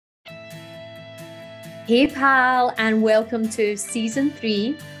Hey pal, and welcome to season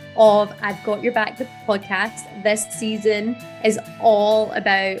 3 of I've Got Your Back, the podcast. This season is all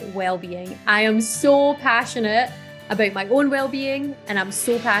about well-being. I am so passionate about my own well-being, and I'm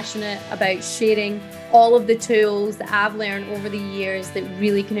so passionate about sharing all of the tools that I've learned over the years that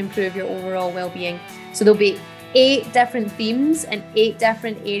really can improve your overall well-being. So there'll be 8 different themes and 8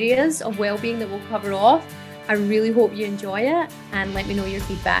 different areas of well-being that we'll cover off. I really hope you enjoy it, and let me know your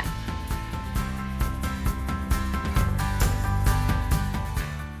feedback.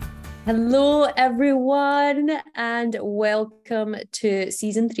 Hello, everyone, and welcome to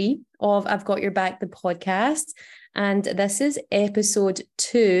season 3 of I've Got Your Back, the podcast. And this is episode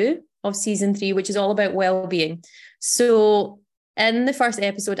 2 of season 3, which is all about well-being. So in the first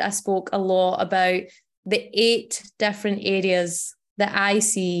episode, I spoke a lot about the 8 different areas that I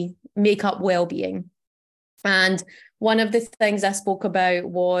see make up well-being. And one of the things I spoke about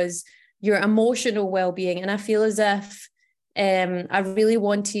was your emotional well-being. And I feel as if I really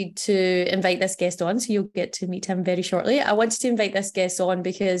wanted to invite this guest on, so you'll get to meet him very shortly. I wanted to invite this guest on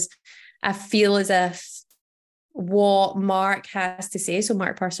because I feel as if what Mark has to say, so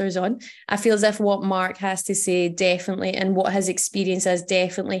Mark Purser is on, I feel as if what Mark has to say definitely, and what his experience has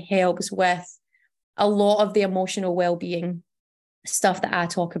definitely helps with a lot of the emotional well-being stuff that I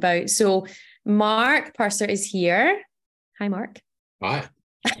talk about. So Mark Purser is here. Hi, Mark. Hi.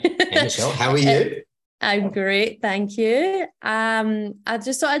 Hey, Michelle. How are you? I'm great, thank you. I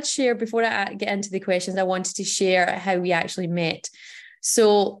just thought I'd share, before I get into the questions, I wanted to share how we actually met.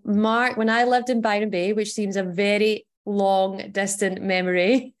 So Mark, when I lived in Byron Bay, which seems a very long, distant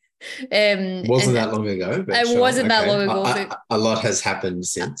memory. Wasn't that long ago. But it wasn't that long ago. But a lot has happened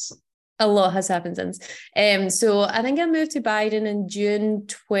since. A lot has happened since. So I think I moved to Byron in June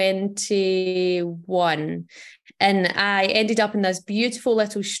 21, and I ended up in this beautiful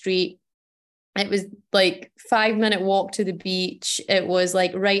little street. It was like 5-minute walk to the beach. It was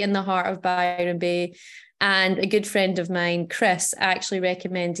like right in the heart of Byron Bay. And a good friend of mine, Chris, actually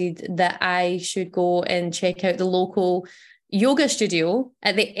recommended that I should go and check out the local yoga studio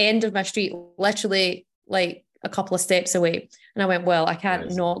at the end of my street, literally like a couple of steps away. And I went, well, I can't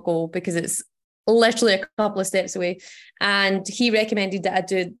not go because it's literally a couple of steps away. And he recommended that I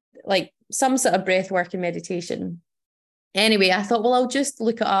do like some sort of breath work and meditation. Anyway, I thought, well, I'll just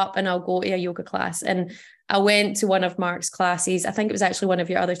look it up and I'll go to a yoga class. And I went to one of Mark's classes. I think it was actually one of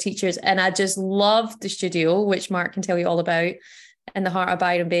your other teachers. And I just loved the studio, which Mark can tell you all about, in the heart of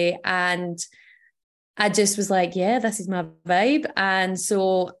Byron Bay. And I just was like, yeah, this is my vibe. And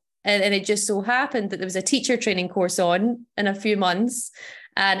so, and it just so happened that there was a teacher training course on in a few months.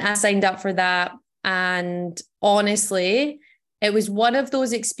 And I signed up for that. And honestly, it was one of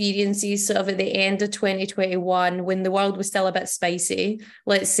those experiences sort of at the end of 2021 when the world was still a bit spicy,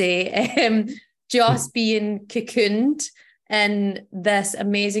 let's say, just being cocooned in this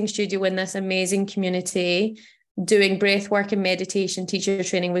amazing studio, in this amazing community, doing breath work and meditation teacher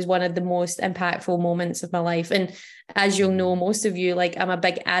training was one of the most impactful moments of my life. And as you'll know, most of you, like, I'm a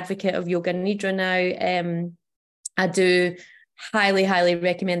big advocate of Yoga Nidra now. I do highly, highly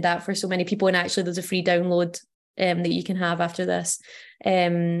recommend that for so many people. And actually there's a free download that you can have after this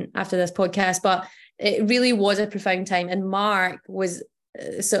podcast. But it really was a profound time, and Mark was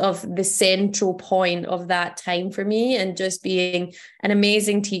sort of the central point of that time for me, and just being an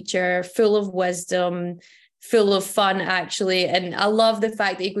amazing teacher, full of wisdom, full of fun actually. And I love the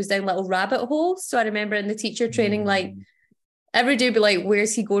fact that he goes down little rabbit holes. So I remember in the teacher training, like every day be like,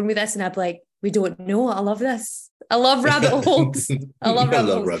 where's he going with this? And I'd be like, we don't know. I love this. I love rabbit holes. I love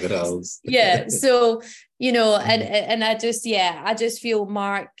rabbit holes. Yeah. So, you know, and I just feel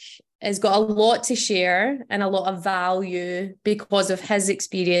Mark has got a lot to share and a lot of value because of his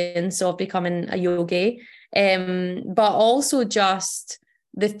experience of becoming a yogi, but also just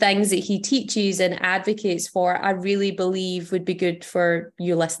the things that he teaches and advocates for, I really believe would be good for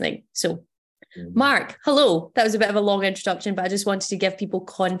you listening. So Mark, hello. That was a bit of a long introduction, but I just wanted to give people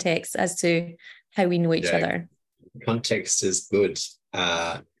context as to how we know each other. Context is good.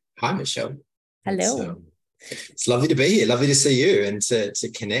 Hi, Michelle. Hello. It's lovely to be here. Lovely to see you and to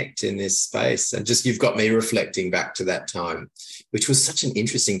connect in this space. And just, you've got me reflecting back to that time, which was such an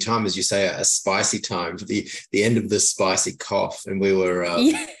interesting time, as you say, a spicy time, the end of the spicy cough. And we were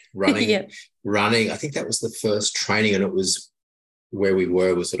running. I think that was the first training, and it was where we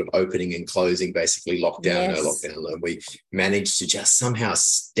were sort of opening and closing, basically lockdown, no lockdown. And we managed to just somehow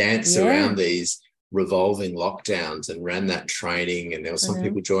dance around these revolving lockdowns and ran that training, and there were some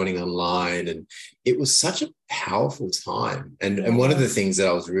people joining online, and it was such a powerful time. And one of the things that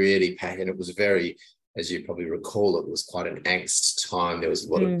I was really passionate, it was very as you probably recall, it was quite an angst time. There was a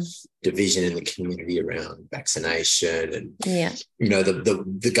lot of division in the community around vaccination and,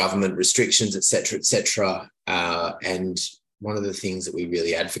 the government restrictions, et cetera, et cetera. And one of the things that we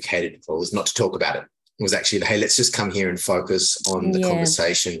really advocated for was not to talk about it. It was actually, hey, let's just come here and focus on the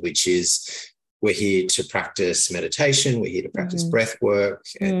conversation, which is we're here to practice meditation, we're here to practice breath work,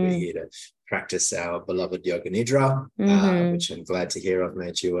 and we're here to practice our beloved yoga nidra, which I'm glad to hear I've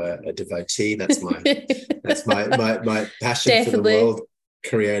made you a devotee. That's my passion for the world,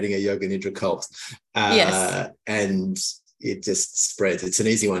 creating a yoga nidra cult. And it just spreads. It's an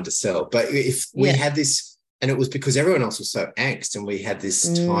easy one to sell. But if we had this, and it was because everyone else was so angst, and we had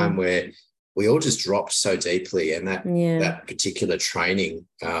this time where we all just dropped so deeply, and that particular training,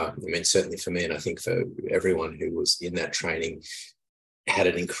 I mean, certainly for me, and I think for everyone who was in that training, had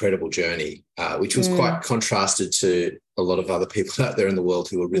an incredible journey, which was quite contrasted to a lot of other people out there in the world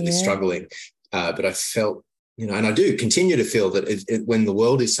who were really struggling. But I felt, and I do continue to feel that when the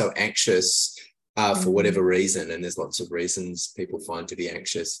world is so anxious for whatever reason, and there's lots of reasons people find to be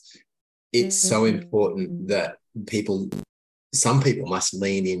anxious, it's so important that some people must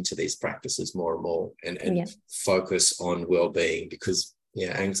lean into these practices more and more and focus on well-being, because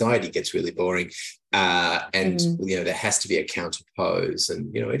anxiety gets really boring, and there has to be a counterpose,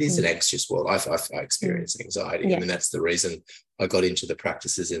 and it is an anxious world. I experience anxiety. I mean, that's the reason I got into the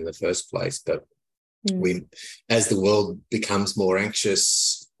practices in the first place. But as the world becomes more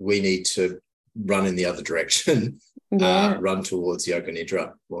anxious, we need to run in the other direction, run towards yoga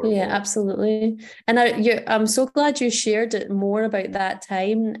nidra more and more. Absolutely. And I'm so glad you shared it more about that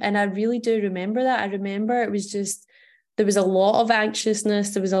time, and I really do remember that. I remember it was just, there was a lot of anxiousness,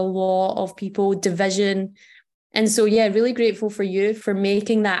 there was a lot of people, division. And so, really grateful for you for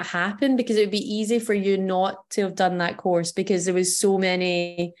making that happen, because it would be easy for you not to have done that course, because there was so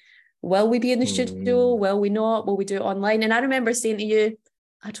many, will we be in the studio? Will we not? Will we do it online? And I remember saying to you,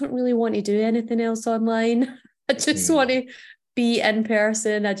 I don't really want to do anything else online. I just want to be in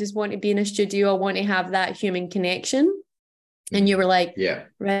person. I just want to be in a studio. I want to have that human connection. And you were like,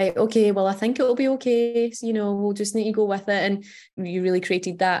 right, okay, well, I think it'll be okay. So, we'll just need to go with it. And you really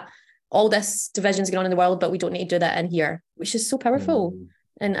created that. All this division's going on in the world, but we don't need to do that in here, which is so powerful.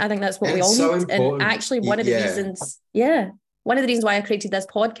 And I think that's what we all need. Important. And actually, one of the reasons why I created this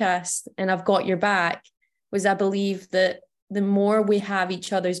podcast, and I've got your back, was I believe that the more we have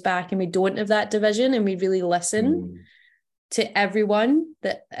each other's back and we don't have that division, and we really listen to everyone,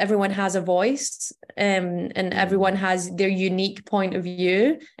 that everyone has a voice, and everyone has their unique point of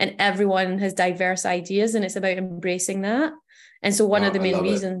view, and everyone has diverse ideas, and it's about embracing that. And so one of the main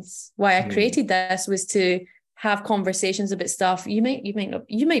reasons why I created this was to have conversations about stuff. You might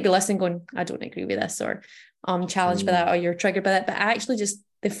be listening going, I don't agree with this, or I'm challenged by that, or you're triggered by that. But actually just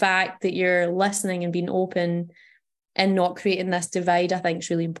the fact that you're listening and being open and not creating this divide, I think is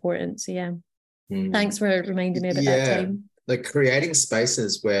really important. So thanks for reminding me about that time. Like creating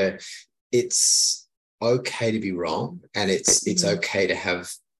spaces where it's okay to be wrong, and it's okay to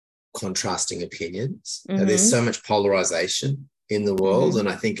have contrasting opinions. There's so much polarization in the world, and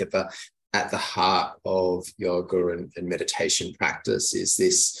I think at the heart of yoga and meditation practice is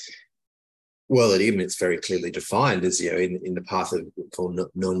this. Well, it's very clearly defined as in the path of called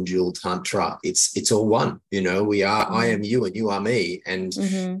non-dual tantra. It's all one. We are. I am you, and you are me, and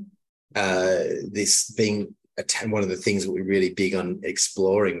this being one of the things that we're really big on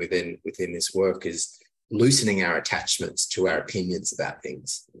exploring within this work is loosening our attachments to our opinions about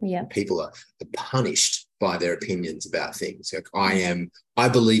things. People are punished by their opinions about things. Like I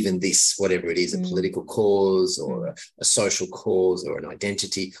believe in this, whatever it is, a political cause or a social cause or an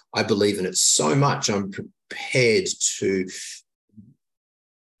identity. I believe in it so much, I'm prepared to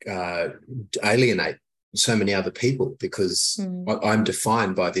alienate so many other people because I'm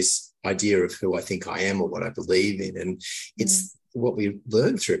defined by this idea of who I think I am or what I believe in. And it's what we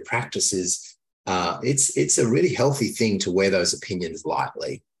learn through practice is it's a really healthy thing to wear those opinions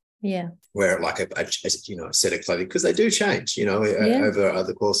lightly. Wear it like a set of clothing, because they do change, over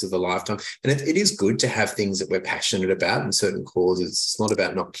the course of a lifetime. And it is good to have things that we're passionate about and certain causes. It's not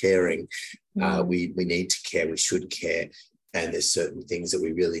about not caring. We need to care. We should care. And there's certain things that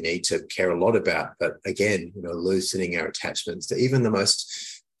we really need to care a lot about. But again, loosening our attachments to even the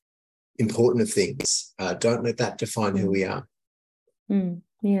most important of things. Don't let that define who we are.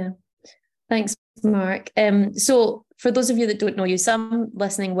 Thanks, Mark. So for those of you that don't know you, some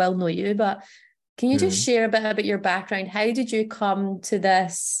listening will know you, but can you just share a bit about your background? How did you come to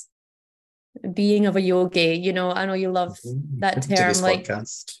this being of a yogi. You know, I know you love that To term, this like,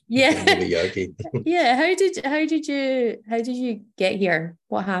 podcast, yeah. being a yogi. Yeah. How did you get here?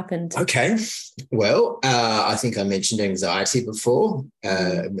 What happened? Okay. Well, I think I mentioned anxiety before.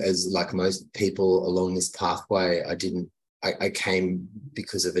 As like most people along this pathway, I came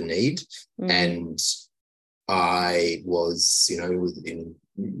because of a need, and I was, in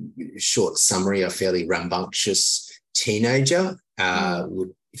short summary, a fairly rambunctious teenager,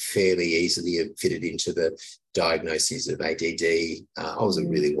 would fairly easily have fitted into the diagnoses of ADD. I was a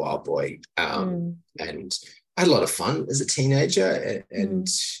really wild boy, and I had a lot of fun as a teenager, and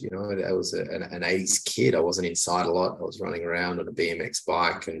I was an 80s kid. I wasn't inside a lot. I was running around on a BMX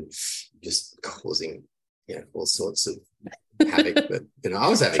bike and just causing, all sorts of havoc. But I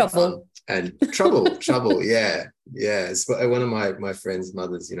was having fun and trouble. Yeah. It's one of my friend's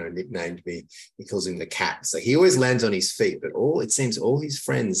mothers, nicknamed me. He calls him the cat. So he always lands on his feet, but all his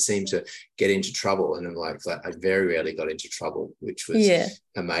friends seem to get into trouble. And I'm like I very rarely got into trouble, which was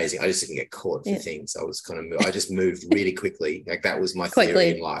amazing. I just didn't get caught for things. I just moved really quickly. Like that was my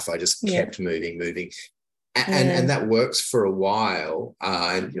theory in life. I just kept moving. And that works for a while.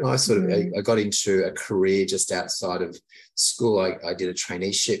 And I got into a career just outside of school. I did a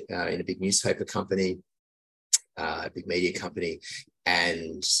traineeship in a big newspaper company, a big media company.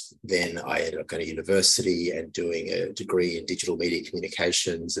 And then I ended up going to university and doing a degree in digital media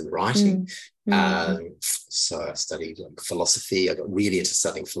communications and writing. So I studied philosophy. I got really into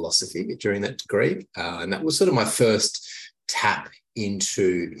studying philosophy during that degree. And that was sort of my first tap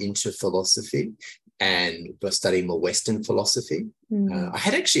into philosophy. And by studying more Western philosophy.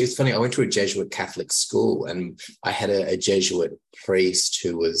 It's funny, I went to a Jesuit Catholic school, and I had a Jesuit priest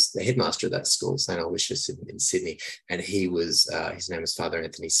who was the headmaster of that school, St. Aloysius in Sydney, and he was, his name was Father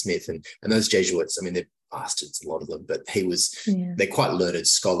Anthony Smith, and those Jesuits, I mean, they're bastards, a lot of them, but they're quite learned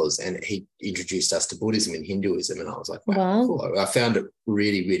scholars, and he introduced us to Buddhism and Hinduism, and I was like, wow. Cool. I found it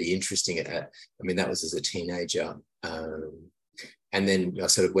really, really interesting. That was as a teenager. And then I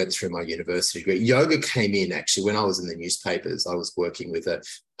sort of went through my university degree. Yoga came in actually when I was in the newspapers. I was working with a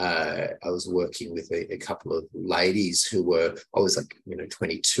couple of ladies who were, I was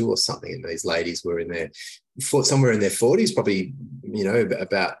 22 or something, and these ladies were somewhere in their 40s, probably,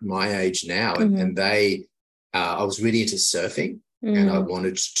 about my age now. And they, I was really into surfing. And I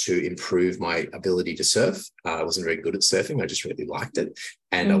wanted to improve my ability to surf. I wasn't very good at surfing. I just really liked it.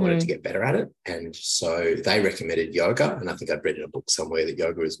 And I wanted to get better at it. And so they recommended yoga. And I think I'd read in a book somewhere that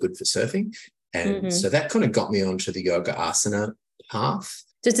yoga is good for surfing. And so that kind of got me onto the yoga asana path.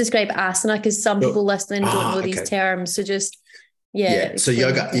 Just describe asana, because some people listening don't know these terms. So just, So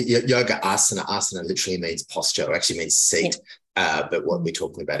yoga asana literally means posture, or actually means seat. But what we're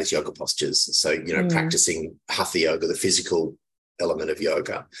talking about is yoga postures. So, practicing hatha yoga, the physical element of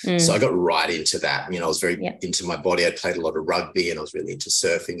yoga. So I got right into that. I was very into my body. I played a lot of rugby, and I was really into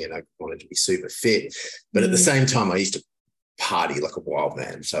surfing, and I wanted to be super fit. But at the same time, I used to party like a wild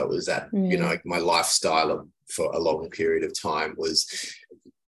man. So it was that, my lifestyle for a long period of time was,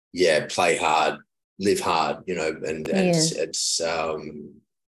 play hard, live hard, and it's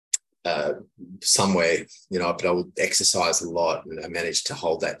somewhere, but I would exercise a lot, and I managed to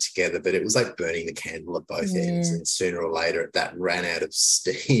hold that together. But it was like burning the candle at both ends, and sooner or later that ran out of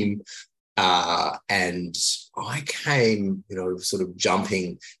steam. And I came, sort of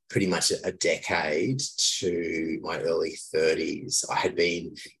jumping pretty much a decade to my early 30s. I had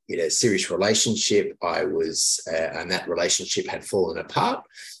been in a serious relationship. And that relationship had fallen apart.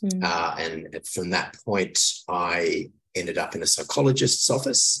 And from that point, I ended up in a psychologist's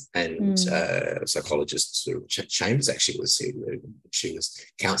office, and a psychologist's sort of chambers. Actually, she was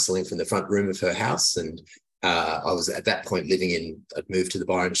counselling from the front room of her house, and I was at that point I'd moved to the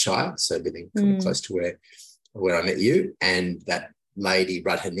Byron Shire, so living kind of close to where I met you. And that lady,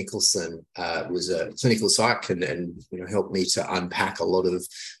 Radha Nicholson, was a clinical psych, and helped me to unpack a lot of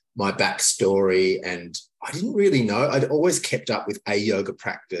my backstory. And I didn't really know. I'd always kept up with a yoga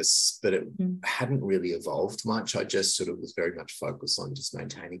practice, but it hadn't really evolved much. I just sort of was very much focused on just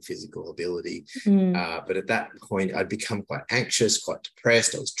maintaining physical ability. But at that point, I'd become quite anxious, quite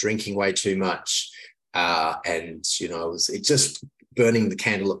depressed. I was drinking way too much. And, it just burning the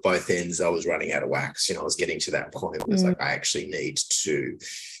candle at both ends. I was running out of wax. I was getting to that point. It was like, I actually need to,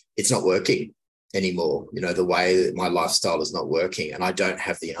 it's not working anymore. The way that my lifestyle is not working, and I don't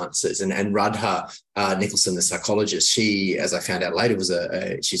have the answers. And Radha Nicholson, the psychologist, she, as I found out later, was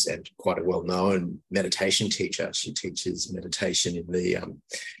she's quite a well-known meditation teacher. She teaches meditation in the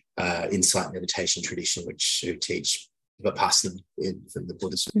insight meditation tradition, who teach Vipassana from the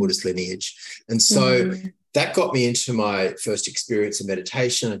Buddhist lineage. And so that got me into my first experience of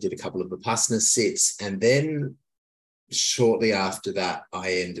meditation. I did a couple of Vipassana sits, and then shortly after that,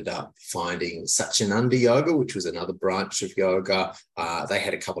 I ended up finding Satyananda Yoga, which was another branch of yoga. They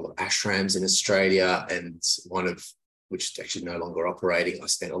had a couple of ashrams in Australia, and one of which is actually no longer operating. I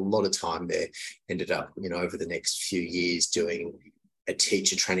spent a lot of time there, ended up, over the next few years doing a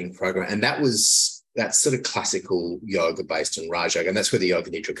teacher training program. And that's sort of classical yoga based on Raj Yoga. And that's where the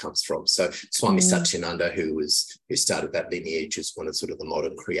Yoga Nidra comes from. So Swami Satyananda, who started that lineage, is one of sort of the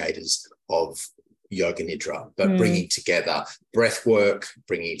modern creators of Yoga Nidra, but bringing together breath work,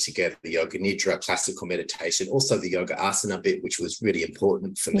 bringing together the Yoga Nidra, classical meditation, also the Yoga Asana bit, which was really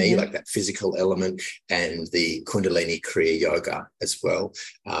important for me, like that physical element, and the Kundalini Kriya Yoga as well.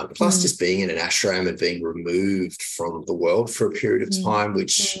 Plus just being in an ashram and being removed from the world for a period of time,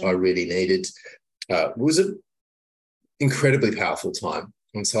 which I really needed, was an incredibly powerful time.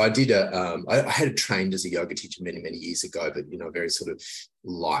 And so I did I had trained as a yoga teacher many, many years ago, but, very sort of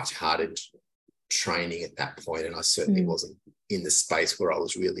light-hearted training at that point, and I certainly wasn't in the space where I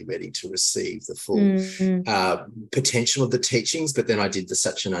was really ready to receive the full potential of the teachings. But then I did the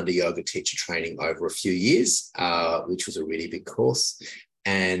Satyananda Yoga teacher training over a few years, which was a really big course.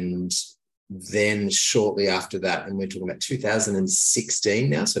 And then shortly after that, and we're talking about 2016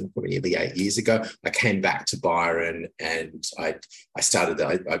 now, so probably nearly 8 years ago, I came back to Byron, and I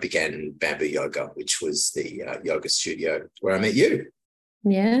began Bamboo Yoga, which was the yoga studio where I met you.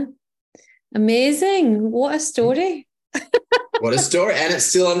 Yeah. Amazing. What a story. What a story. And it's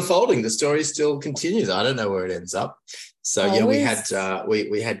still unfolding. The story still continues. I don't know where it ends up. So always.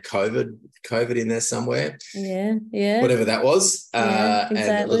 we had COVID in there somewhere. Yeah. Whatever that was. Exactly.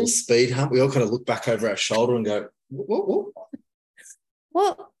 And a little speed hump. We all kind of look back over our shoulder and go, what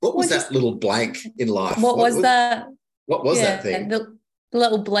was that little blank in life? What was that? What was that thing? The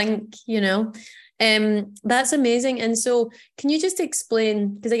little blink, that's amazing. And so can you just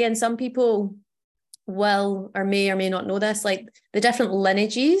explain, because again, some people will or may not know this, like the different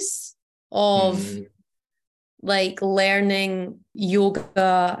lineages of like learning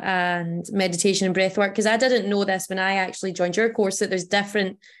yoga and meditation and breath work, because I didn't know this when I actually joined your course, that there's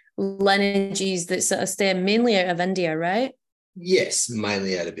different lineages that sort of stem mainly out of India, right? Yes,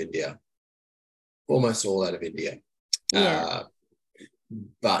 mainly out of India. Almost all out of India. Yeah.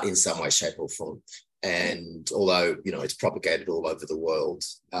 But in some way, shape or form. And although, it's propagated all over the world.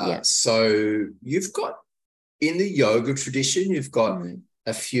 So you've got, in the yoga tradition, you've got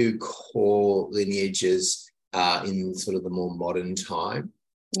a few core lineages in sort of the more modern time.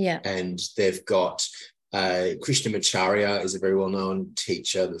 Yeah. And they've got Krishnamacharya is a very well-known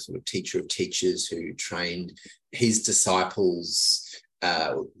teacher, the sort of teacher of teachers who trained his disciples,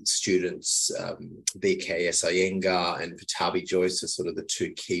 students, B.K.S. Iyengar and Patabi Joyce are sort of the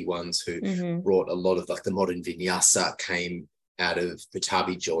two key ones who brought a lot of like the modern vinyasa came out of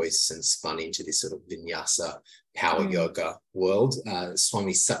Patabi Joyce and spun into this sort of vinyasa power yoga world.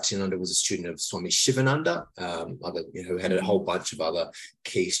 Swami Satyananda was a student of Swami Shivananda, who had a whole bunch of other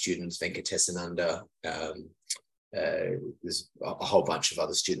key students, Venkatesananda, there's a whole bunch of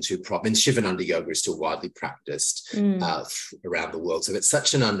other students who and Shivananda yoga is still widely practiced around the world. So, but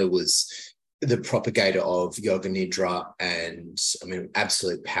Satyananda was the propagator of Yoga Nidra, and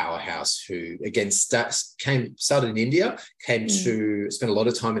absolute powerhouse who again started in India, came to spend a lot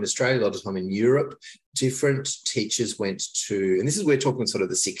of time in Australia, a lot of time in Europe. Different teachers went to, and this is, we're talking sort of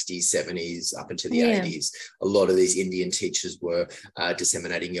the 60s, 70s, up into the 80s. A lot of these Indian teachers were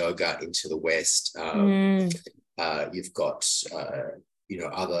disseminating yoga into the West. You've got,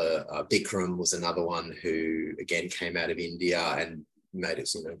 other, Bikram was another one who again came out of India and made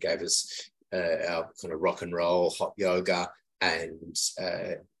us, gave us our kind of rock and roll hot yoga. And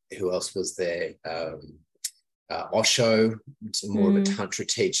who else was there? Osho, more of a tantra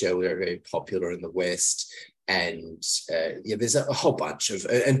teacher, very, very popular in the West. And there's a whole bunch of,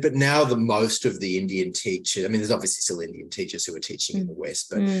 but now the most of the Indian teachers, there's obviously still Indian teachers who are teaching in the West,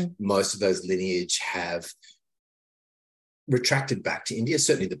 but most of those lineage have retracted back to India.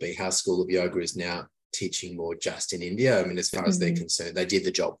 Certainly the Bihar School of Yoga is now teaching more just in India. As far as they're concerned, they did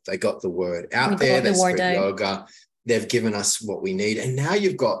the job. They got the word out there. They spread yoga. They've given us what we need. And now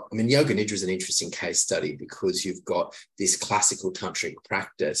you've got, Yoga Nidra is an interesting case study because you've got this classical tantric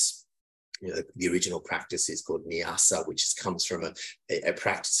practice. The original practice is called Nyasa, which comes from a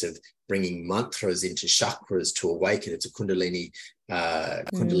practice of bringing mantras into chakras to awaken. It's a Kundalini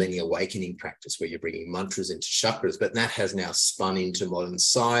awakening practice where you're bringing mantras into chakras, but that has now spun into modern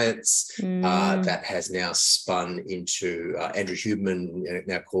science. That has now spun into, Andrew Huberman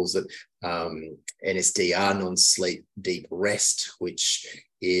now calls it NSDR, non-sleep deep rest, which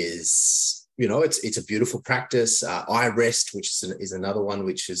is, it's a beautiful practice. I rest, which is another one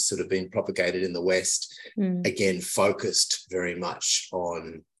which has sort of been propagated in the West, again, focused very much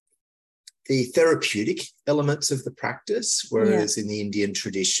on the therapeutic elements of the practice, whereas in the Indian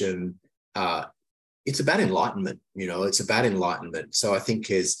tradition, it's about enlightenment. It's about enlightenment. So I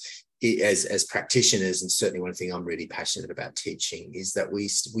think as practitioners, and certainly one thing I'm really passionate about teaching is that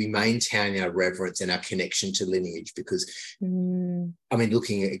we maintain our reverence and our connection to lineage, because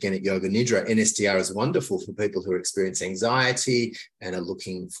looking again at Yoga Nidra, NSDR is wonderful for people who experience anxiety and are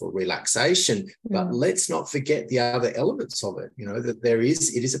looking for relaxation, but let's not forget the other elements of it, that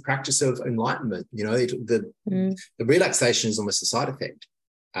it is a practice of enlightenment. The relaxation is almost a side effect.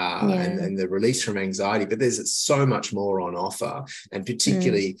 And the release from anxiety, but there's so much more on offer, and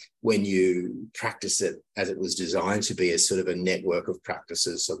particularly when you practice it as it was designed to be, as sort of a network of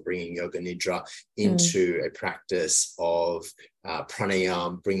practices, so bringing Yoga Nidra into a practice of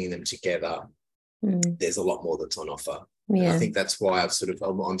pranayama, bringing them together. There's a lot more that's on offer. And I think that's why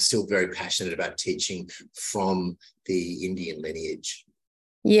I'm still very passionate about teaching from the Indian lineage.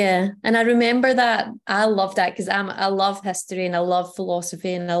 Yeah. And I remember that. I love that, because I love history and I love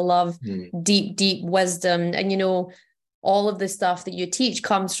philosophy and I love deep, deep wisdom. And, all of the stuff that you teach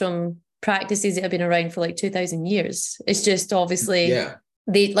comes from practices that have been around for like 2000 years. It's just obviously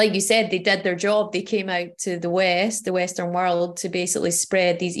they, like you said, they did their job. They came out to the Western world, to basically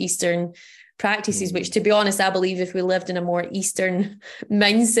spread these Eastern practices, which, to be honest, I believe if we lived in a more Eastern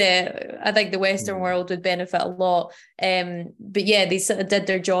mindset, I think the Western world would benefit a lot. But yeah, they sort of did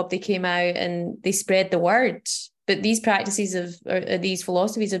their job. They came out and they spread the word. But these practices these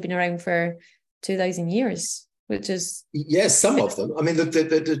philosophies have been around for 2000 years, which is... Yes, some of them. I mean, the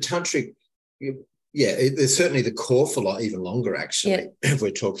tantric... there's certainly the core for even longer, actually. If we're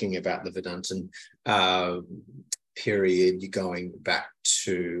talking about the Vedantan period, you're going back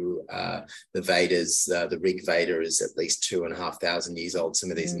to the Vedas. The Rig Veda is at least 2,500 years old. Some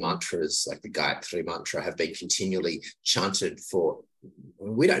of these mantras, like the Gayatri mantra, have been continually chanted for,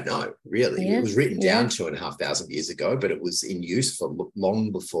 we don't know, really. It was written down 2,500 years ago, but it was in use for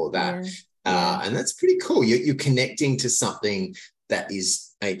long before that. And that's pretty cool. You're connecting to something that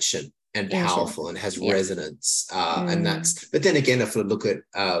is ancient and powerful and has resonance. But then again, if we look at,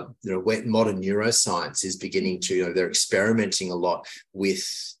 where modern neuroscience is beginning to, they're experimenting a lot with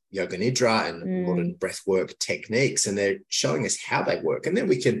Yoga Nidra and modern breathwork techniques, and they're showing us how they work. And then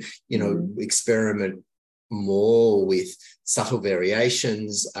we can, experiment more with subtle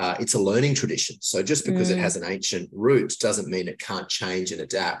variations. It's a learning tradition. So just because it has an ancient root doesn't mean it can't change and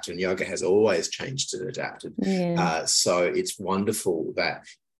adapt. And yoga has always changed and adapted. So it's wonderful that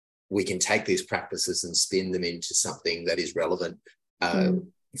we can take these practices and spin them into something that is relevant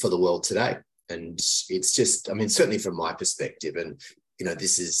for the world today. And it's just, certainly from my perspective, and,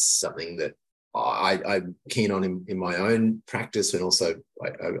 this is something that I'm keen on in my own practice, and also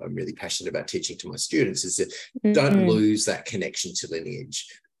I'm really passionate about teaching to my students, is that don't lose that connection to lineage.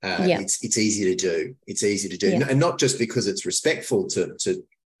 It's easy to do. It's easy to do. And not just because it's respectful to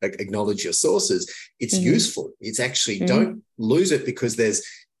acknowledge your sources. It's useful. It's actually, don't lose it, because there's,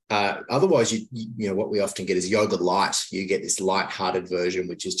 otherwise, what we often get is yoga light. You get this light-hearted version,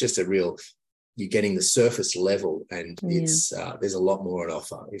 which is just you're getting the surface level, and it's there's a lot more on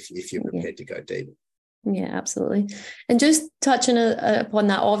offer if you're prepared to go deep. Yeah, absolutely. And just touching upon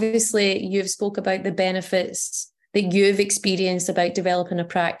that, obviously, you've spoke about the benefits that you've experienced about developing a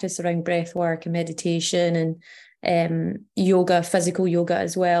practice around breath work and meditation and yoga, physical yoga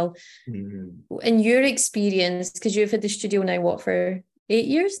as well. In your experience, because you've had the studio now, for 8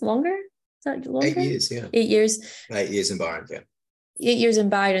 years? Longer? Is that longer? 8 years, yeah. 8 years. 8 years in Byron, yeah. 8 years in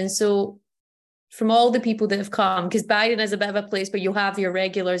Byron. So from all the people that have come, because Byron is a bit of a place where you'll have your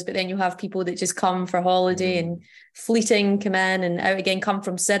regulars, but then you'll have people that just come for holiday and fleeting, come in and out again, come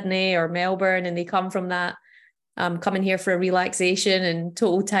from Sydney or Melbourne, and they come from that, coming here for a relaxation and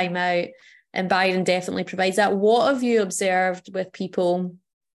total time out. And Byron definitely provides that. What have you observed with people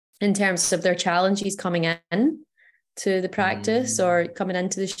in terms of their challenges coming in to the practice or coming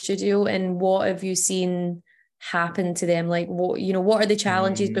into the studio, and what have you seen happen to them? Like, what are the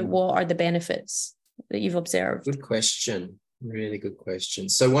challenges, but what are the benefits that you've observed? Good question. Really good question.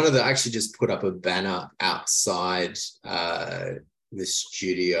 So I actually just put up a banner outside the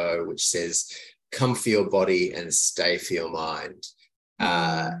studio, which says, "Come for your body and stay for your mind."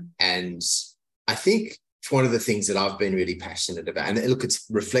 And I think one of the things that I've been really passionate about, and look, it's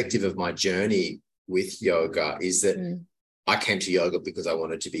reflective of my journey with yoga, is that I came to yoga because I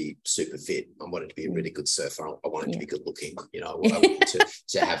wanted to be super fit. I wanted to be a really good surfer. I wanted to be good looking. I wanted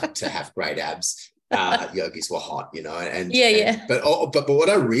to have great abs. yogis were hot, Yeah. but what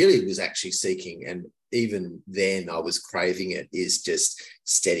I really was actually seeking, and even then I was craving it, is just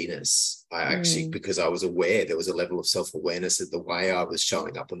steadiness. I actually, because I was aware there was a level of self-awareness that the way I was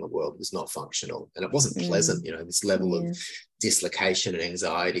showing up in the world was not functional, and it wasn't pleasant, this level of dislocation and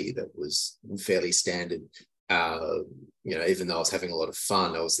anxiety that was fairly standard. Even though I was having a lot of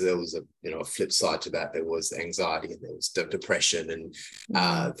fun, there was a flip side to that. There was anxiety and there was depression, and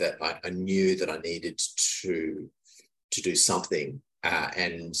that I knew that I needed to do something.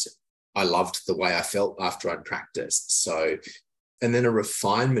 And I loved the way I felt after I'd practiced. So, and then a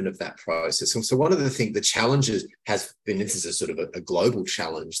refinement of that process. And so one of the challenges has been, this is a sort of a global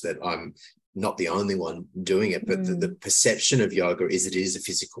challenge, that I'm not the only one doing it, but the perception of yoga is it is a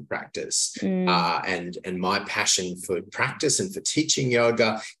physical practice. And my passion for practice and for teaching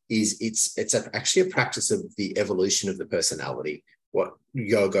yoga is it's actually a practice of the evolution of the personality, what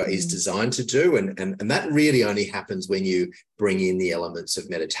yoga is designed to do. And that really only happens when you bring in the elements of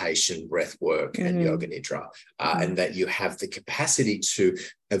meditation, breath work, and yoga nidra, and that you have the capacity to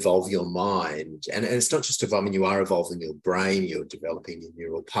evolve your mind. And it's not just evolving, you are evolving your brain, you're developing your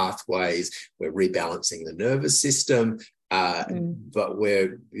neural pathways, we're rebalancing the nervous system, but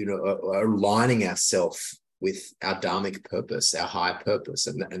we're, aligning ourselves with our dharmic purpose, our higher purpose.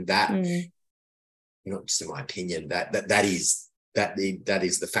 And that, not just in my opinion, that is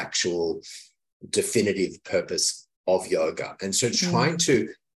the factual, definitive purpose of yoga. And so trying to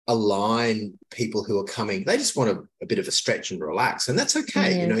align people who are coming, they just want a bit of a stretch and relax, and that's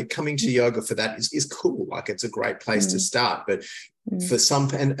okay. Coming to yoga for that is cool. Like, it's a great place to start. But for some,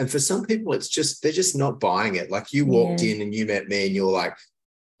 and for some people, it's just, they're just not buying it. Like, you walked in and you met me and you're like,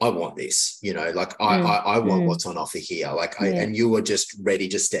 I want this, I want what's on offer here. And you were just ready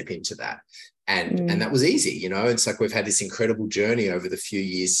to step into that. And that was easy, It's like we've had this incredible journey over the few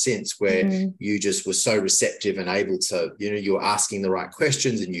years since, where you just were so receptive and able to, you were asking the right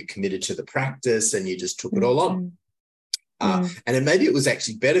questions, and you committed to the practice, and you just took it all on. And then maybe it was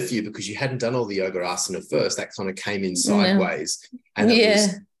actually better for you because you hadn't done all the yoga asana first. That kind of came in sideways. And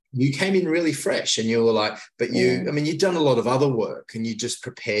you came in really fresh, and you were like, but you'd done a lot of other work, and you just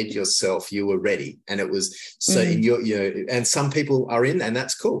prepared yourself. You were ready. And it was so in your, and some people are in, and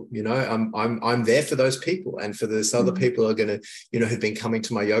that's cool. I'm there for those people, and for this other people are going to, who've been coming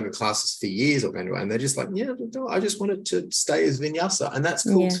to my yoga classes for years, and they're just like, I just wanted to stay as vinyasa, and that's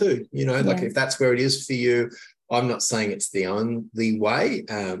cool too. If that's where it is for you, I'm not saying it's the only way.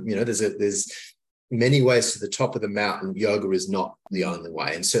 There's many ways to the top of the mountain. Yoga is not the only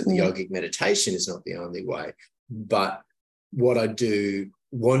way, and certainly yogic meditation is not the only way. But what I do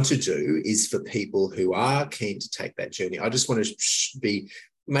want to do is for people who are keen to take that journey, I just want to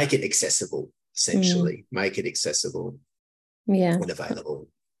make it accessible, essentially, make it accessible and available.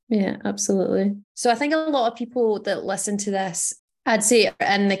 Yeah, absolutely. So I think a lot of people that listen to this, I'd say, are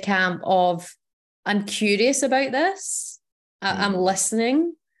in the camp of, I'm curious about this, I'm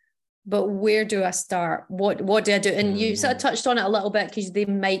listening, but where do I start? What do I do? And you sort of touched on it a little bit, because they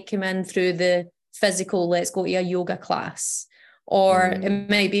might come in through the physical, let's go to a yoga class, or it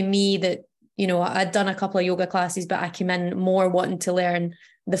might be me that, I'd done a couple of yoga classes, but I came in more wanting to learn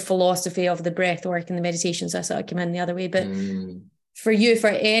the philosophy of the breath work and the meditation, so I sort of came in the other way. But for you, for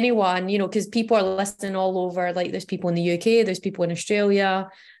anyone, because people are listening all over, like there's people in the UK, there's people in Australia,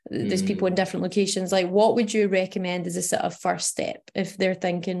 there's people in different locations. Like, what would you recommend as a sort of first step if they're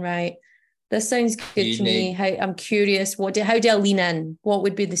thinking, right, this sounds good to me, I'm curious, how do I lean in? What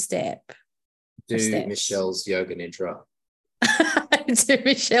would be the step? Do Michelle's yoga nidra. Do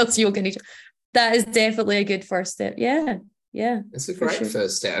Michelle's yoga nidra. That is definitely a good first step. Yeah. It's a great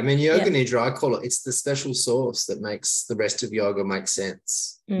first step. I mean, yoga nidra, I call it, it's the special sauce that makes the rest of yoga make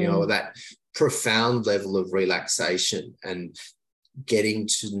sense. That profound level of relaxation and getting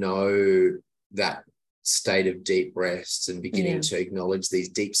to know that state of deep rest and beginning to acknowledge these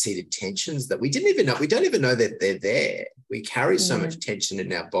deep-seated tensions that we don't even know that they're there. We carry so much tension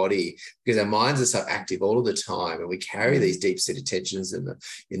in our body because our minds are so active all of the time, and we carry these deep-seated tensions in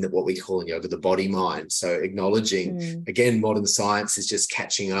the what we call in yoga the body mind. So acknowledging, again, modern science is just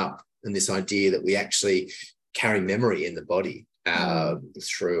catching up in this idea that we actually carry memory in the body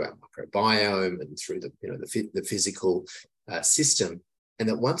through our microbiome and through the physical system, and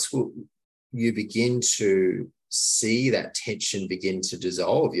that once you begin to see that tension begin to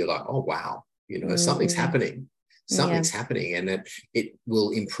dissolve, you're like, oh wow, something's happening, and that it will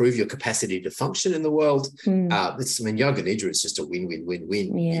improve your capacity to function in the world. Yoga nidra is just a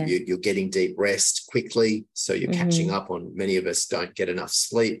win-win-win-win. You're getting deep rest quickly, so you're catching up on, many of us don't get enough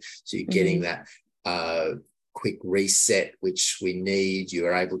sleep, so you're getting that quick reset, which we need. You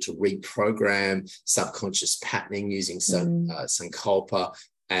are able to reprogram subconscious patterning using Sankalpa.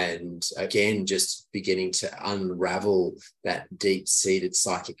 And again, just beginning to unravel that deep-seated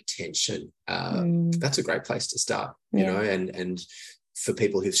psychic tension. That's a great place to start, you know, and for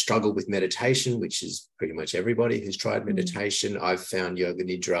people who've struggled with meditation, which is pretty much everybody who's tried meditation, I've found Yoga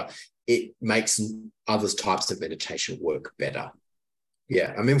Nidra, it makes other types of meditation work better.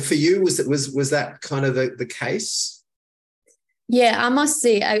 Yeah. I mean, for you, was that kind of the case? Yeah, I must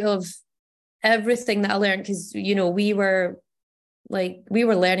say, out of everything that I learned, because, you know, we were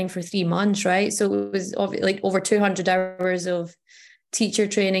learning for 3 months, right? So it was like over 200 hours of teacher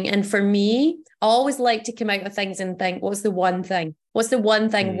training. And for me, I always like to come out of things and think, what's the one thing? What's the one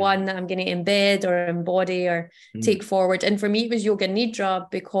thing, one that I'm going to embed or embody or take forward? And for me, it was Yoga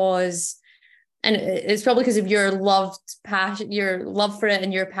Nidra, because, and it's probably because of your love for it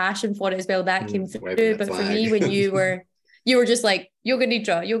and your passion for it as well, that came through. But for me, when you were just like, Yoga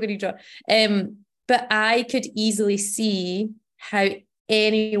Nidra. But I could easily see how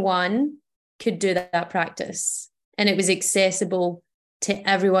anyone could do that practice, and it was accessible to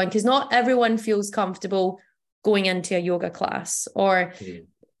everyone, because not everyone feels comfortable going into a yoga class, or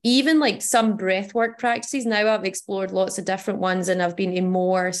even like some breathwork practices. Now I've explored lots of different ones, and I've been in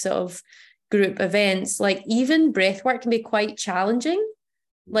more sort of group events. Like even breathwork can be quite challenging,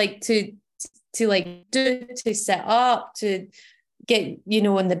 like to set up, to get, you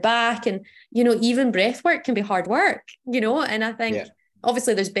know, in the back, and, you know, even breath work can be hard work, you know. And I think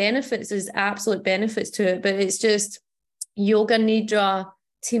obviously there's absolute benefits to it, but it's just Yoga Nidra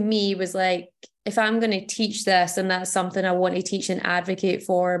to me was like, if I'm going to teach this, and that's something I want to teach and advocate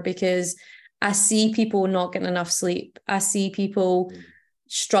for, because I see people not getting enough sleep. I see people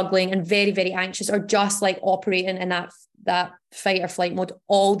struggling and very, very anxious, or just like operating in that fight or flight mode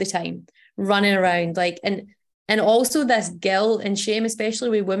all the time, running around, like, and also this guilt and shame, especially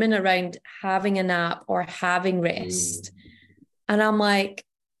with women, around having a nap or having rest. And I'm like,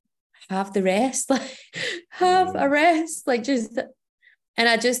 have the rest, like have a rest, like just. And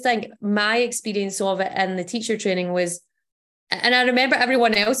I just think my experience of it in the teacher training was, and I remember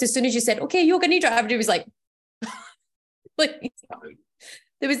everyone else, as soon as you said, okay, Yoga Nidra, everybody was like, like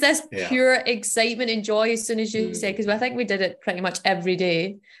there was this pure excitement and joy as soon as you said, because I think we did it pretty much every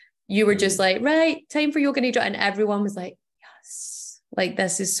day. You were just like, right, time for Yoga Nidra. And everyone was like, yes, like,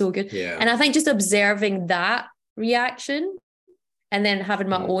 this is so good. Yeah. And I think just observing that reaction, and then having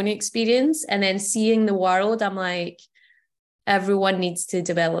my own experience, and then seeing the world, I'm like, everyone needs to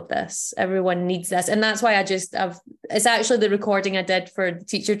develop this. Everyone needs this. And that's why it's actually the recording I did for the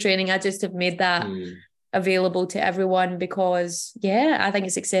teacher training. I just have made that available to everyone, because I think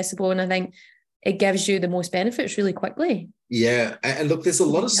it's accessible, and I think it gives you the most benefits really quickly. Yeah, and look, there's a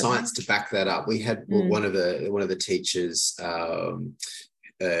lot of science to back that up. We had one of the teachers,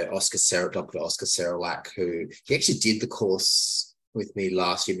 Dr. Oscar Serelak, who he actually did the course with me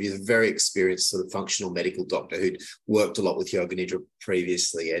last year. He was a very experienced sort of functional medical doctor who'd worked a lot with Yoga Nidra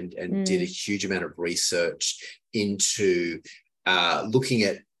previously, and did a huge amount of research into looking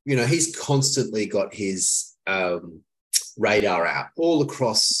at, you know, he's constantly got his radar out all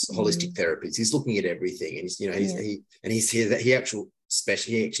across holistic therapies. He's looking at everything, and he actually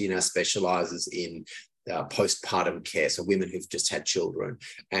now specializes in postpartum care, so women who've just had children,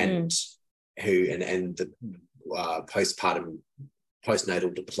 and the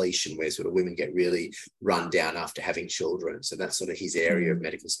postnatal depletion, where sort of women get really run down after having children. So that's sort of his area of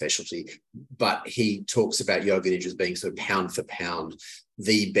medical specialty. But he talks about Yoga Nidra as being sort of pound for pound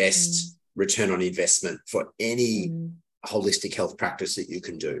the best return on investment for any holistic health practice that you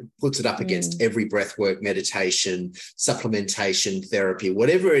can do. Puts it up against every breathwork, meditation, supplementation, therapy,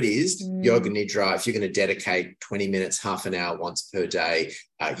 whatever it is. Yoga Nidra, if you're going to dedicate 20 minutes, half an hour once per day,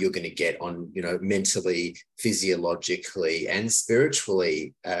 you're going to get on, you know, mentally, physiologically, and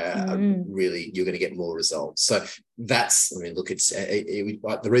spiritually, really, you're going to get more results. So that's, I mean, look,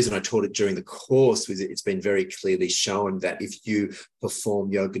 the reason I taught it during the course was it's been very clearly shown that if you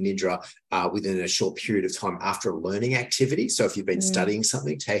perform Yoga Nidra within a short period of time after a learning activity, so if you've been studying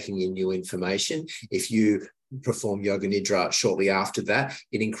something, taking in new information, if you perform Yoga Nidra shortly after that,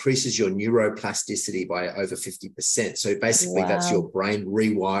 it increases your neuroplasticity by over 50%. So basically that's your brain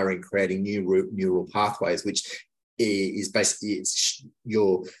rewiring, creating new neural pathways, which is basically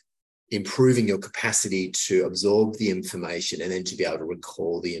you're improving your capacity to absorb the information and then to be able to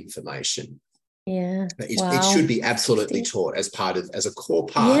recall the information. Yeah. It should be absolutely taught as a core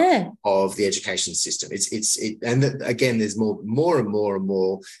part of the education system. Again, there's more and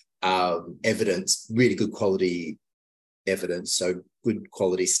more evidence, really good quality evidence. So good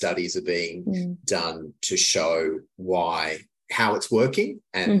quality studies are being done to show how it's working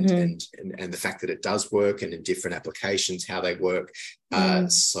and the fact that it does work, and in different applications how they work.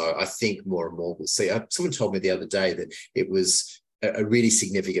 So I think more and more we'll see. Someone told me the other day that it was a really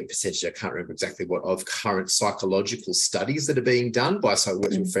significant percentage, I can't remember exactly what, of current psychological studies that are being done by a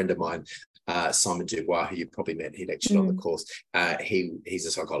friend of mine, Simon Dubois, who you probably met. He lectured on the course. He's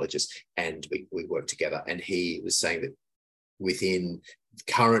a psychologist, and we work together. And he was saying that within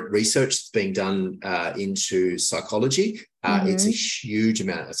current research that's being done into psychology, it's a huge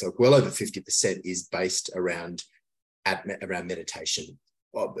amount. So well over 50% is based around meditation.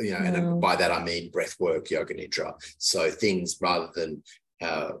 Well, and by that I mean breath work, yoga nidra. So things rather than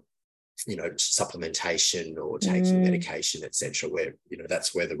supplementation or taking medication, etc. Where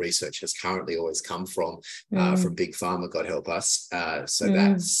that's where the research has currently always come from big pharma, God help us. So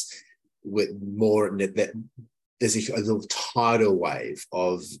that's with more that. There's a little tidal wave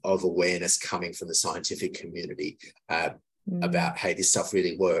of awareness coming from the scientific community about, hey, this stuff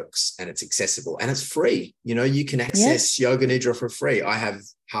really works and it's accessible and it's free. You can access yoga nidra for free. I have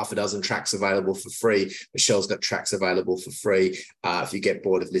half a dozen tracks available for free. Michelle's got tracks available for free. If you get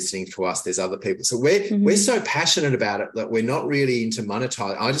bored of listening to us, there's other people. So we're so passionate about it that we're not really into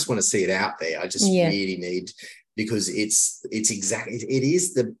monetizing. I just want to see it out there. I just really need, because it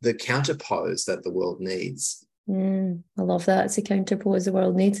is the counterpose that the world needs. I love that. It's a counterpose the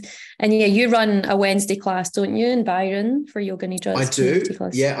world needs. And you run a Wednesday class, don't you, in Byron for yoga nidra? I do.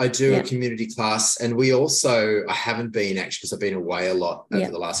 Yeah, I do a community class. And we also, I haven't been actually, because I've been away a lot over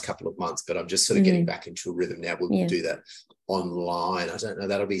the last couple of months, but I'm just sort of getting back into a rhythm now. We'll do that online. I don't know,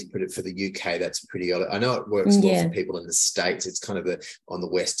 that'll be for the UK. That's pretty, I know it works well for people in the States. It's kind of on the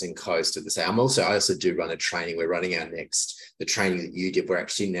western coast of the state. I also do run a training. We're running the training that you did. We're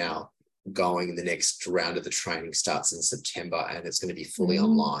actually now going, the next round of the training starts in September, and it's going to be fully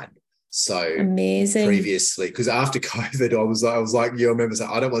online. So amazing. Previously, because after COVID, I was like, I remember saying,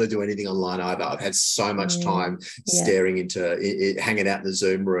 I don't want to do anything online either. I've had so much time staring into it, hanging out in the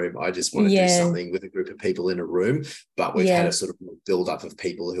Zoom room. I just want to do something with a group of people in a room. But we've had a sort of build up of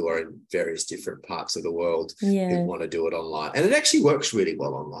people who are in various different parts of the world who want to do it online, and it actually works really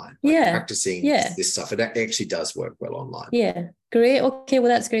well online. Practicing this stuff, it actually does work well online. Yeah, great. Okay, well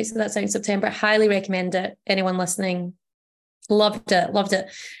that's great. So that's out in September. Highly recommend it. Anyone listening. Loved it.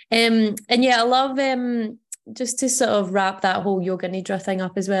 And I love just to sort of wrap that whole yoga nidra thing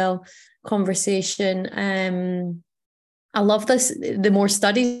up as well, conversation. I love this, the more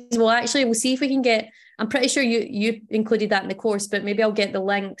studies. Well, actually, we'll see if we can get, I'm pretty sure you included that in the course, but maybe I'll get the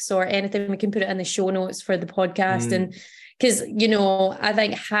links or anything. We can put it in the show notes for the podcast. And because, I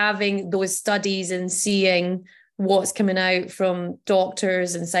think having those studies and seeing what's coming out from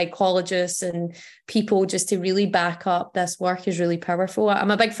doctors and psychologists and people just to really back up this work is really powerful.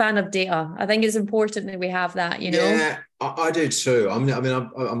 I'm a big fan of data. I think it's important that we have that, Yeah, I do too. I'm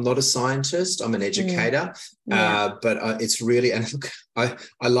not a scientist. I'm an educator, but it's really, and look,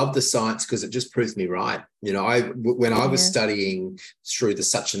 I love the science because it just proves me right. When I was studying through the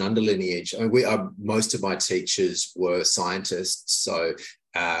such an underlineage, most of my teachers were scientists. So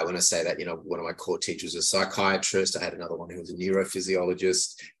when I say that, one of my core teachers was a psychiatrist. I had another one who was a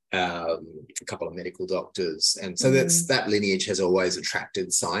neurophysiologist, a couple of medical doctors. And so that lineage has always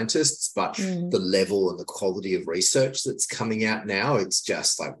attracted scientists, but the level and the quality of research that's coming out now, it's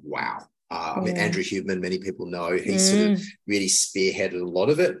just like, wow. I mean, Andrew Huberman, many people know, he's sort of really spearheaded a lot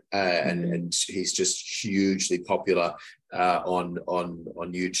of it, and he's just hugely popular on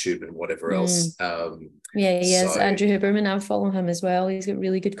YouTube and whatever else. He is. Andrew Huberman, I'm following him as well. He's got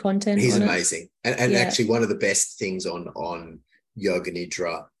really good content. He's amazing. And actually one of the best things on Yoga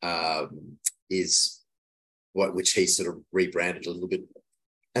Nidra is which he sort of rebranded a little bit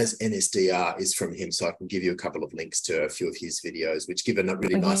as NSDR is from him. So I can give you a couple of links to a few of his videos, which give a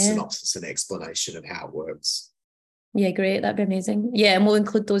really nice synopsis and explanation of how it works. Yeah, great. That'd be amazing. Yeah, and we'll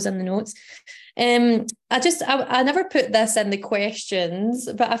include those in the notes. I never put this in the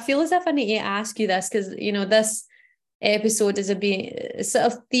questions, but I feel as if I need to ask you this because, this episode is sort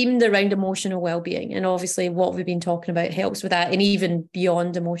of themed around emotional well-being. And obviously what we've been talking about helps with that, and even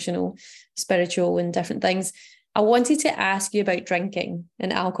beyond emotional, spiritual and different things. I wanted to ask you about drinking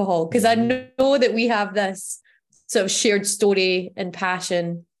and alcohol, because I know that we have this sort of shared story and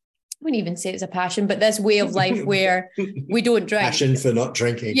passion. I wouldn't even say it's a passion, but this way of life where we don't drink. Passion for not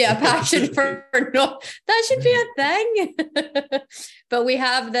drinking. Yeah, passion for not. That should be a thing. But we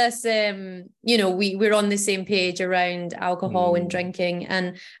have this, we're on the same page around alcohol and drinking.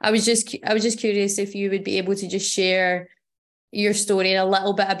 And I was just curious if you would be able to just share your story and a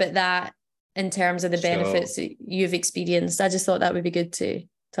little bit about that, in terms of the Sure. benefits that you've experienced. I just thought that would be good to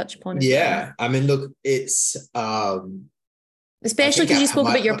touch upon as well. Yeah. I mean, look, it's I Especially think because you spoke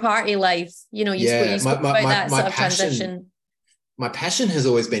about your my party life. You know, yeah, you spoke about that my sort of passion, transition. my passion has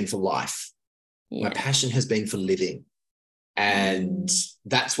always been for life. My Yeah. passion has been for living. And Mm.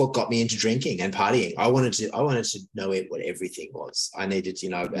 that's what got me into drinking and partying. I wanted to know what everything was. I needed,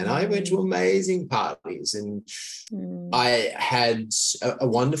 and I went to amazing parties, and I had a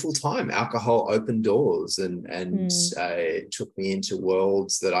wonderful time. Alcohol opened doors and it took me into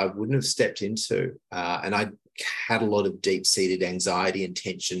worlds that I wouldn't have stepped into. And I had a lot of deep-seated anxiety and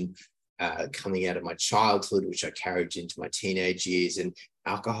tension coming out of my childhood, which I carried into my teenage years, and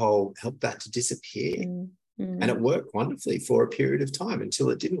alcohol helped that to disappear. And it worked wonderfully for a period of time until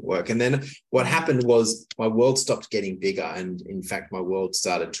it didn't work. And then what happened was my world stopped getting bigger. And in fact, my world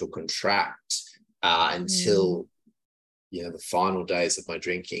started to contract until, the final days of my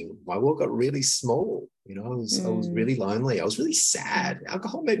drinking, my world got really small. I was really lonely. I was really sad.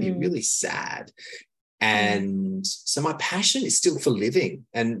 Alcohol made me really sad. And so my passion is still for living.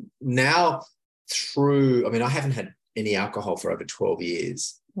 And now I haven't had any alcohol for over 12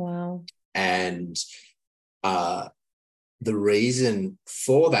 years. Wow. And the reason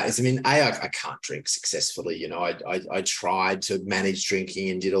for that is, I can't drink successfully. I tried to manage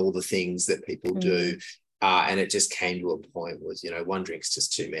drinking and did all the things that people do. And it just came to a point was, one drink's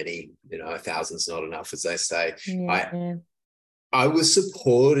just too many, a thousand's not enough, as they say. Yeah. I was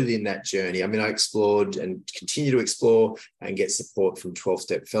supported in that journey. I explored and continue to explore and get support from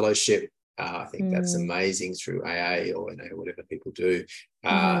 12-step fellowship. I think that's amazing through AA or NA, whatever people do.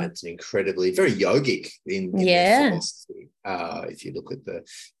 It's incredibly, very yogic in their philosophy. If you look at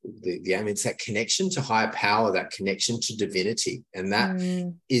it's that connection to higher power, that connection to divinity, and that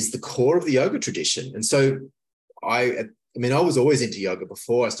is the core of the yoga tradition. And so I was always into yoga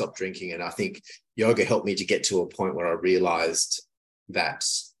before I stopped drinking, and I think yoga helped me to get to a point where I realized that,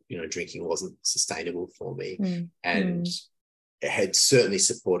 drinking wasn't sustainable for me. And it had certainly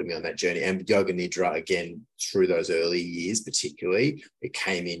supported me on that journey. And yoga nidra, again, through those early years particularly, it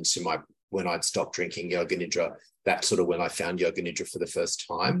came into when I'd stopped drinking yoga nidra, that's sort of when I found yoga nidra for the first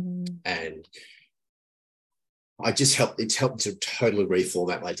time. And it's helped to totally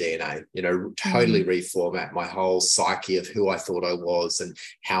reformat my DNA, totally reformat my whole psyche of who I thought I was and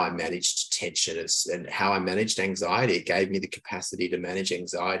how I managed tension and how I managed anxiety. It gave me the capacity to manage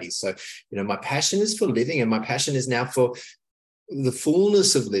anxiety. So, my passion is for living, and my passion is now for the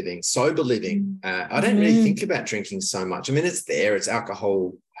fullness of living, sober living. I don't really think about drinking so much. It's there. It's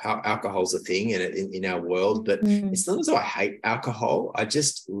alcohol. Alcohol's a thing in our world, but it's not as though I hate alcohol. I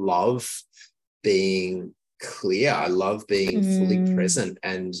just love being clear. I love being fully present,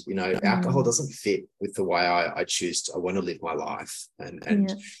 and alcohol doesn't fit with the way I want to live my life.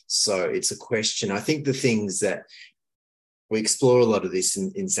 And so it's a question. I think the things that we explore a lot of this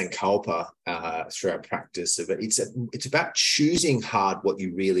in Sankalpa through our practice of it. It's about choosing hard what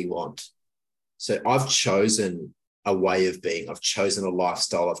you really want. So I've chosen a way of being. I've chosen a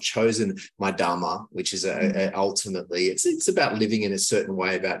lifestyle. I've chosen my dharma, which is ultimately it's about living in a certain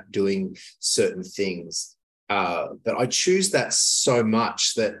way, about doing certain things. But I choose that so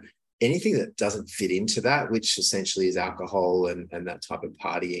much that anything that doesn't fit into that, which essentially is alcohol and that type of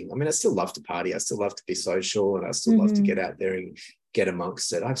partying. I still love to party. I still love to be social, and I still love to get out there and get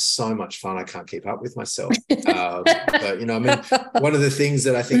amongst it. I have so much fun. I can't keep up with myself. But one of the things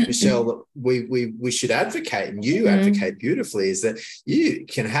that I think, Michelle, that we should advocate, and you advocate beautifully, is that you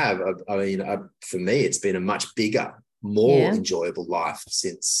can have for me, it's been a much bigger, more enjoyable life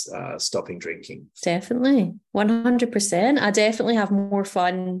since stopping drinking. Definitely. 100%. I definitely have more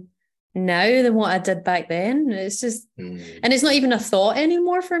fun now than what I did back then. It's just, and it's not even a thought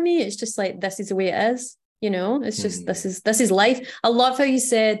anymore for me. It's just like, this is the way it is. It's just, this is life. I love how you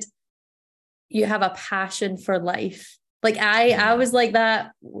said you have a passion for life. Like I was like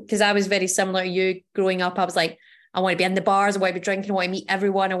that because I was very similar to you growing up. I was like, I want to be in the bars. I want to be drinking. I want to meet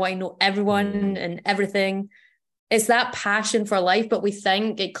everyone. I want to know everyone and everything. It's that passion for life, but we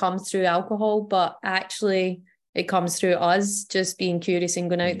think it comes through alcohol, but actually it comes through us just being curious and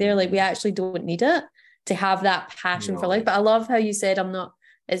going out there. Like we actually don't need it to have that passion for life. But I love how you said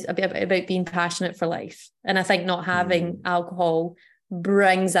it's about being passionate for life. And I think not having alcohol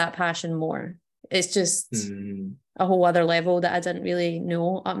brings that passion more. It's just a whole other level that I didn't really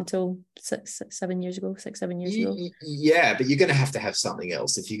know up until 6-7 years ago. Yeah, but you're going to have something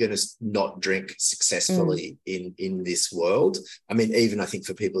else if you're going to not drink successfully in this world. Even I think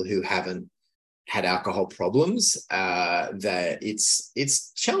for people who haven't had alcohol problems, that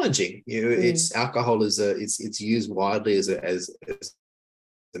it's challenging. It's alcohol it's used widely as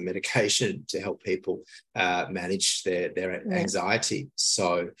a medication to help people manage their anxiety.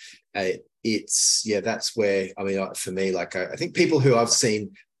 So that's where, I mean, for me, like I think people who I've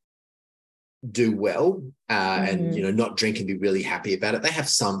seen do well and, you know, not drink and be really happy about it, they have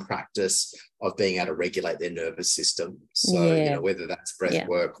some practice of being able to regulate their nervous system. So, you know, whether that's breath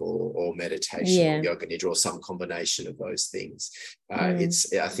work or meditation or yoga nidra or some combination of those things, I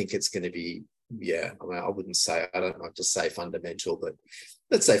think it's going to be, I mean, I wouldn't say, I don't like to say fundamental, but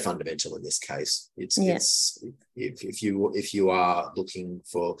let's say fundamental in this case. It's if you are looking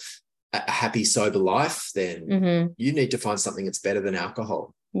for a happy, sober life, then you need to find something that's better than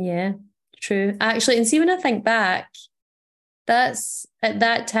alcohol. Yeah, true. Actually, and see, when I think back, that's at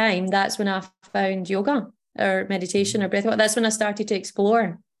that time, that's when I found yoga or meditation or breathwork. That's when I started to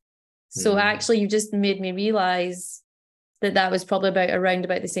explore. So actually, you just made me realize that was probably around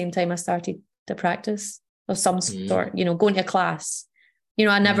about the same time I started to practice of some sort, you know, going to a class. You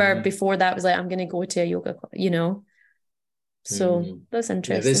know, I never before that was like, I'm going to go to a yoga class, you know. So that's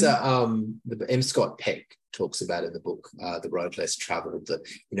interesting. There's the M. Scott Peck talks about in the book, The Road Less Traveled, that,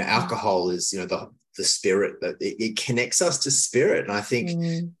 you know, alcohol is, you know, the spirit, that it connects us to spirit. And I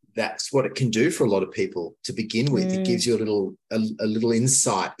think that's what it can do for a lot of people to begin with. It gives you a little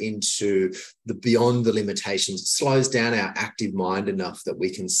insight into the beyond the limitations. It slows down our active mind enough that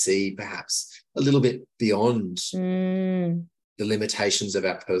we can see perhaps a little bit beyond the limitations of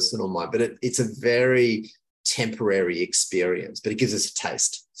our personal mind. But it's a very temporary experience, but it gives us a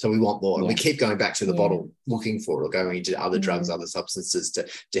taste, so we want more, and we keep going back to the bottle looking for it, or going into other drugs, other substances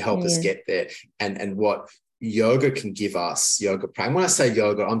to help us get there. And what yoga can give us, yoga practice, when I say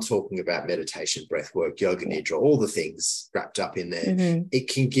yoga, I'm talking about meditation, breath work, yoga nidra, all the things wrapped up in there. It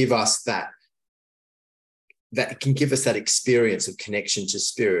can give us that can give us that experience of connection to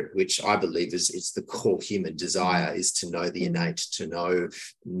spirit, which I believe is the core human desire, is to know the innate, to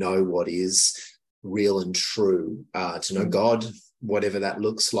know what is real and true, to know God, whatever that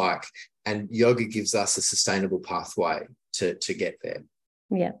looks like. And yoga gives us a sustainable pathway to get there.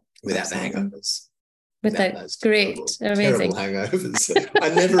 Yeah. Without the hangovers. Without great, amazing. Terrible hangovers. I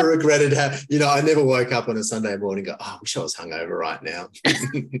never regretted I never woke up on a Sunday morning and go, I wish I was hungover right now.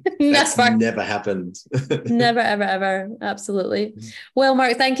 That's never happened. Never, ever, ever. Absolutely. Well,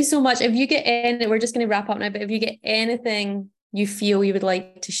 Mark, thank you so much. If you get we're just going to wrap up now, but if you get anything you feel you would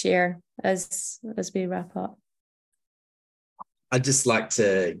like to share as we wrap up. I'd just like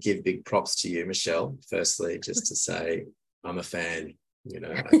to give big props to you, Michelle, firstly, just to say I'm a fan. You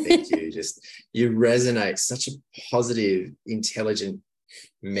know, I think you resonate such a positive, intelligent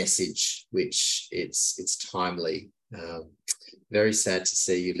message, which it's timely. Very sad to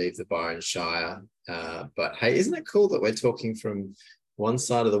see you leave the Byron Shire. But hey, isn't it cool that we're talking from one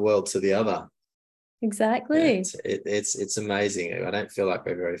side of the world to the other? Exactly. It's amazing. I don't feel like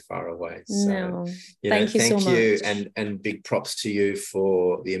we're very far away. So, no. Thank you so much. And big props to you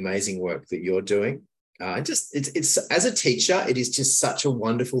for the amazing work that you're doing. It's as a teacher, it is just such a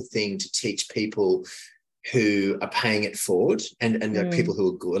wonderful thing to teach people who are paying it forward, and people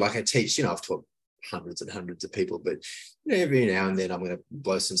who are good. Like I teach, you know, I've taught hundreds and hundreds of people, but you know, every now and then I'm going to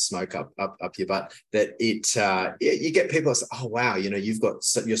blow some smoke up your butt. That you get people that say, oh wow, you know,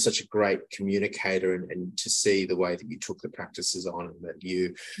 you're such a great communicator, and to see the way that you took the practices on and that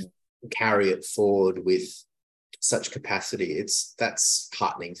you carry it forward with such capacity, that's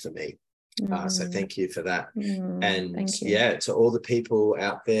heartening for me. So thank you for that. And to all the people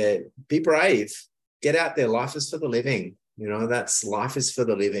out there, be brave, get out there. Life is for the living. You know, life is for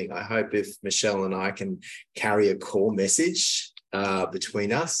the living. I hope if Michelle and I can carry a core message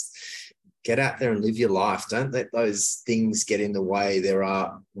between us, get out there and live your life. Don't let those things get in the way. There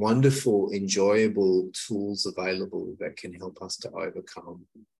are wonderful, enjoyable tools available that can help us to overcome.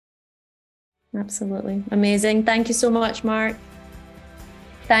 Absolutely. Amazing. Thank you so much, Mark.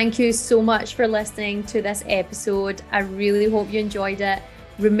 Thank you so much for listening to this episode. I really hope you enjoyed it.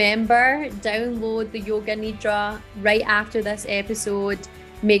 Remember, download the Yoga Nidra right after this episode.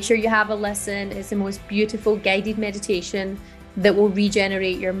 Make sure you have a listen. It's the most beautiful guided meditation that will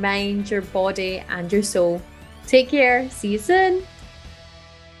regenerate your mind, your body, and your soul. Take care. See you soon.